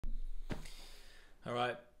All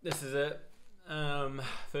right, this is it.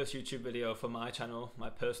 First YouTube video for my channel,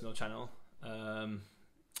 my personal channel.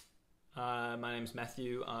 My name's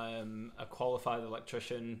Matthew. I'm a qualified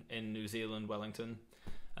electrician in New Zealand, Wellington.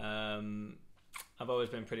 I've always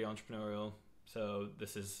been pretty entrepreneurial, so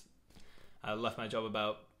I left my job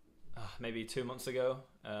about maybe 2 months ago,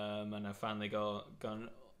 and I finally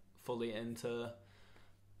gone fully into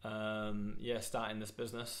starting this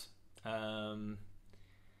business.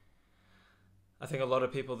 I think a lot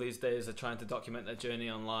of people these days are trying to document their journey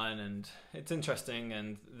online, and it's interesting,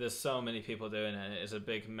 and there's so many people doing it. It is a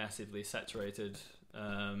big, massively saturated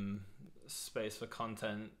space for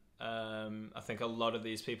content. I think a lot of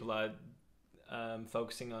these people are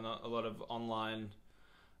focusing on a lot of online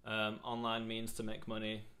means to make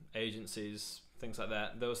money, agencies, things like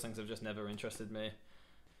that. Those things have just never interested me.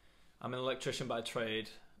 I'm an electrician by trade.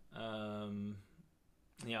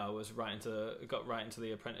 I got right into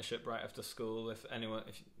the apprenticeship right after school. If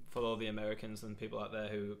for all the Americans and people out there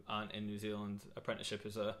who aren't in New Zealand, apprenticeship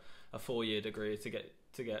is a 4-year degree to get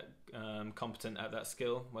competent at that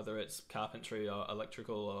skill, whether it's carpentry or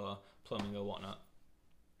electrical or plumbing or whatnot.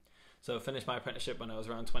 So I finished my apprenticeship when I was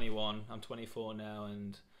around 21. I'm 24 now,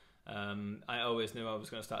 and I always knew I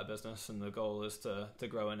was going to start a business, and the goal is to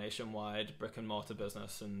grow a nationwide brick and mortar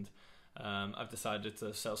business. And I've decided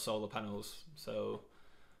to sell solar panels. So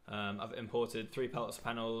I've imported 3 pallets of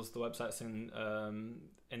panels. The website's in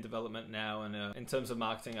development now, and in terms of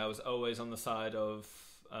marketing, I was always on the side of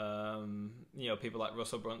people like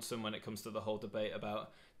Russell Brunson when it comes to the whole debate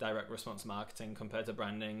about direct response marketing compared to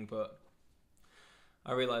branding. But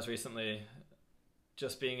I realized recently,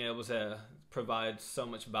 just being able to provide so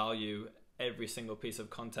much value every single piece of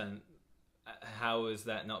content, how is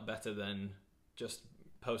that not better than just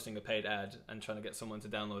posting a paid ad and trying to get someone to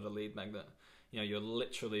download a lead magnet? You're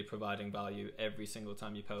literally providing value every single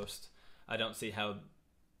time you post. I don't see how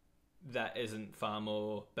that isn't far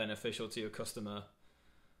more beneficial to your customer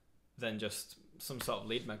than just some sort of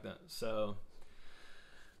lead magnet. So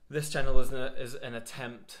this channel is an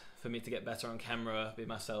attempt for me to get better on camera, be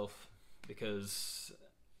myself, because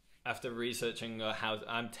after researching how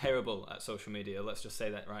I'm terrible at social media, let's just say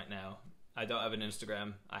that right now. I don't have an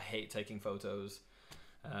Instagram. I hate taking photos.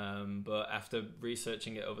 But after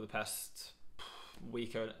researching it over the past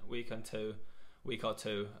week or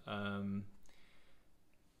two,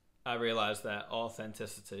 I realized that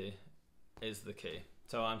authenticity is the key.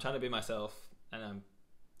 So I'm trying to be myself, and I'm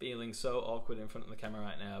feeling so awkward in front of the camera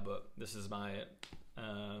right now, but this is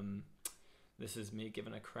me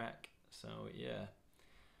giving a crack. So yeah,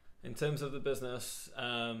 in terms of the business,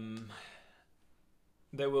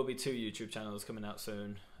 there will be 2 YouTube channels coming out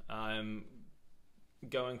soon. I'm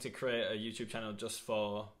going to create a YouTube channel just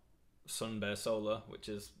for Sunbear Solar, which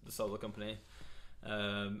is the solar company,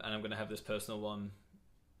 and I'm going to have this personal one.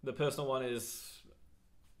 The personal one is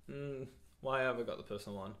why have I got the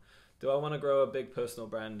personal one? Do I want to grow a big personal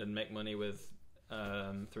brand and make money with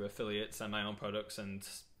through affiliates and my own products and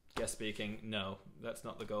guest speaking? No, that's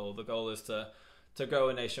not the goal. The goal is to grow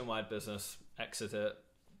a nationwide business, exit it,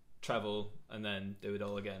 travel, and then do it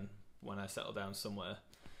all again when I settle down somewhere.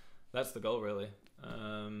 That's the goal, really.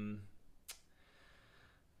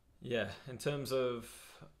 In terms of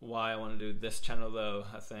why I want to do this channel, though,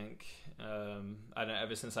 I think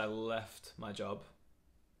ever since I left my job,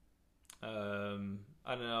 I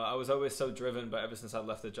don't know, I was always so driven, but ever since I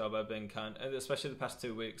left the job, I've been especially the past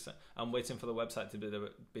 2 weeks, I'm waiting for the website to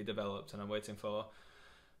be developed, and I'm waiting for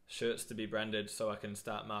shirts to be branded so I can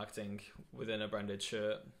start marketing within a branded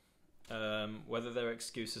shirt. Whether there are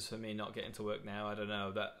excuses for me not getting to work now, I don't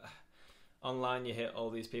know. That online you hear all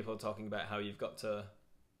these people talking about how you've got to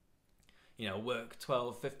work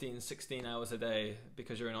 12, 15, 16 hours a day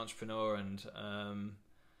because you're an entrepreneur, and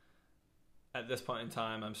at this point in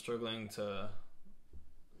time I'm struggling to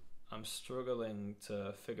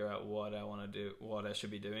figure out what I want to do, what I should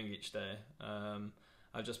be doing each day.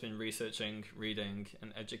 I've just been researching, reading,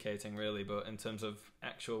 and educating, really, but in terms of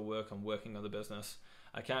actual work, I'm working on the business.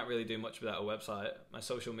 I can't really do much without a website. My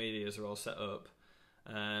social medias are all set up,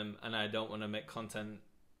 and I don't want to make content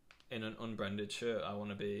in an unbranded shirt. I want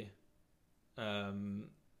to be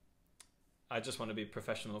I just want to be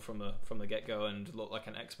professional from the get-go and look like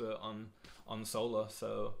an expert on solar.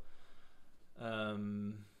 So I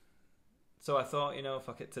thought,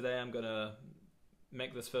 fuck it, today I'm gonna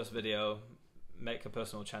make this first video, make a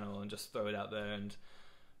personal channel, and just throw it out there. And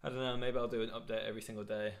I don't know, maybe I'll do an update every single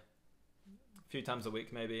day, a few times a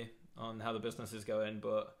week maybe, on how the business is going.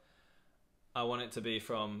 But I want it to be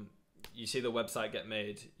from, you see the website get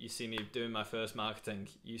made, you see me doing my first marketing,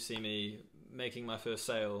 you see me making my first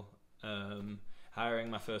sale, hiring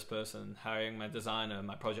my first person, hiring my designer,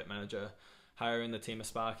 my project manager, hiring the team of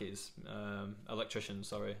Sparkies, electricians,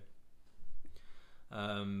 sorry.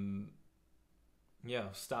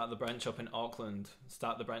 Yeah, start the branch up in Auckland,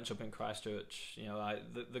 start the branch up in Christchurch. You know,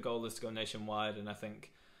 the goal is to go nationwide, and I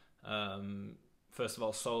think first of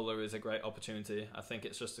all, solar is a great opportunity. I think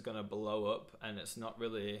it's just going to blow up, and it's not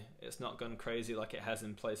gone crazy like it has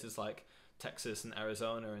in places like Texas and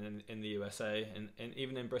Arizona and in the USA and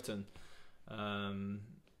even in Britain.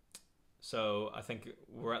 So I think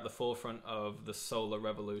we're at the forefront of the solar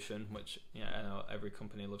revolution, which, yeah, I know every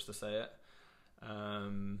company loves to say it.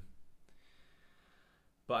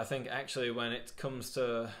 But I think actually when it comes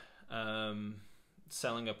to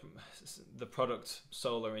selling the product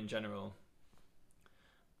solar in general,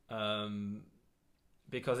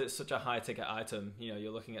 because it's such a high ticket item, you know,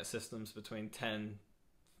 you're looking at systems between 10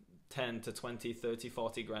 to 20, 30,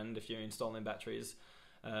 40 grand if you're installing batteries.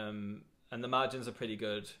 And the margins are pretty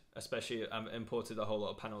good, especially I've imported a whole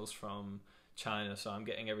lot of panels from China, so I'm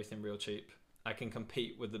getting everything real cheap. I can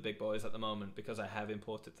compete with the big boys at the moment because I have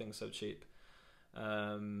imported things so cheap.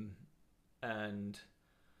 And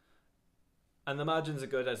the margins are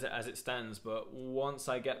good as it stands, but once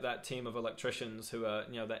I get that team of electricians who are,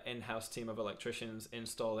 you know, that in-house team of electricians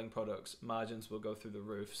installing products, margins will go through the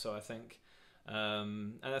roof. So I think,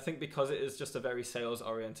 and I think because it is just a very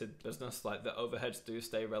sales-oriented business, like the overheads do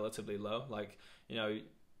stay relatively low. Like, you know,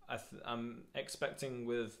 I'm expecting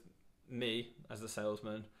with me as the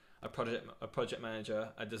salesman, a project manager,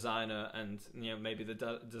 a designer, and, you know, maybe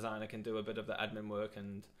the designer can do a bit of the admin work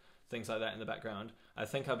and things like that in the background. I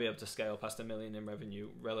think I'll be able to scale past $1 million in revenue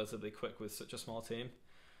relatively quick with such a small team.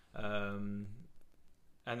 And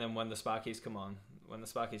then when the Sparkies come on,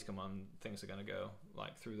 things are going to go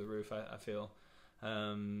like through the roof, I feel.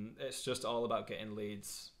 It's just all about getting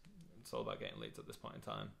leads. It's all about getting leads at this point in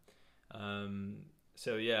time.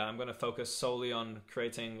 So yeah, I'm going to focus solely on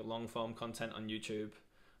creating long form content on YouTube,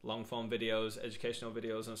 long form videos, educational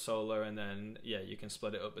videos on solar, and then, yeah, you can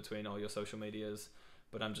split it up between all your social medias.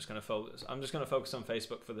 But I'm just going to focus on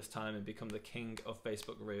Facebook for this time and become the king of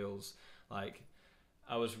Facebook Reels. Like,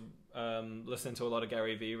 I was listening to a lot of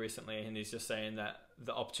Gary Vee recently, and he's just saying that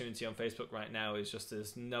the opportunity on Facebook right now is just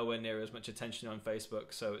there's nowhere near as much attention on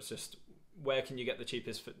Facebook. So it's just, where can you get the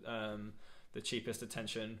cheapest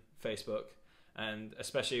attention? Facebook. And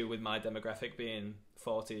especially with my demographic being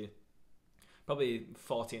 40, probably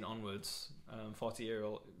 40 and onwards, 40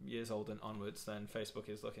 years old and onwards, then Facebook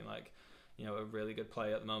is looking like, you know, a really good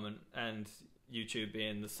play at the moment. And YouTube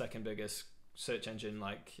being the second biggest search engine,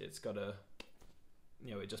 like, it's got a,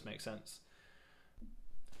 you know, it just makes sense.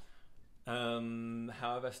 How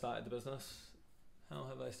have I started the business?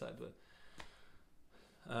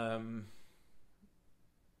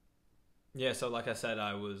 Yeah, so like I said,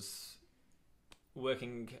 I was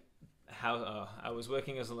working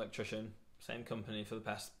as an electrician, same company for the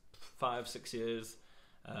past 5-6 years,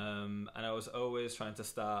 and I was always trying to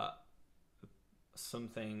start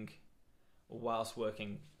something whilst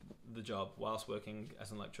working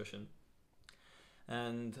as an electrician.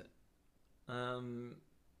 And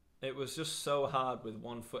it was just so hard with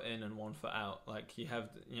 1 foot in and 1 foot out. Like, you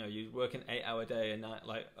work an 8-hour day and night,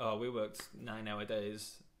 like, we worked 9-hour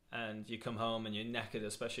days, and you come home and you're knackered,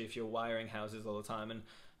 especially if you're wiring houses all the time. And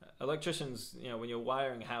electricians, you know, when you're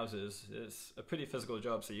wiring houses, it's a pretty physical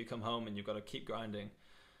job, so you come home and you've got to keep grinding.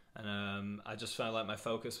 And I just felt like my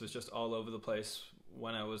focus was just all over the place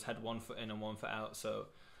when I had 1 foot in and 1 foot out. So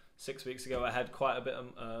 6 weeks ago, I had quite a bit of,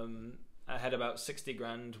 I had about 60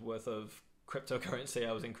 grand worth of cryptocurrency.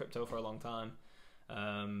 I was in crypto for a long time.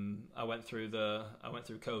 I went through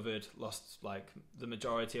COVID, lost like the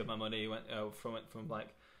majority of my money, went from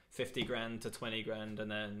like 50 grand to 20 grand.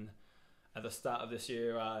 And then at the start of this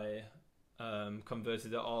year, I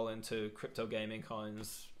converted it all into crypto gaming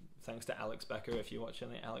coins, thanks to Alex Becker. If you watch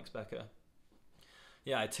any Alex Becker,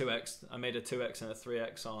 yeah, I made a 2x and a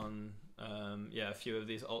 3x on a few of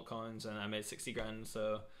these altcoins, and I made 60 grand.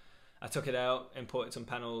 So I took it out, imported some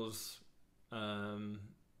panels, and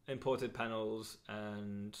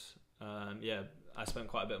I spent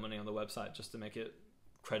quite a bit of money on the website just to make it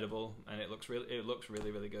credible, and it looks really,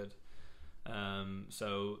 really good.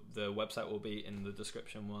 So the website will be in the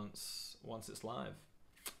description once it's live.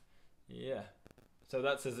 Yeah. So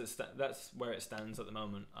that's where it stands at the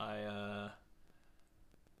moment.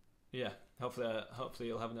 Hopefully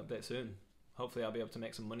you'll have an update soon. Hopefully I'll be able to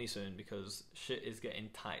make some money soon, because shit is getting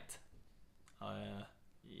tight.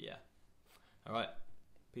 Yeah. All right.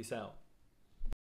 Peace out.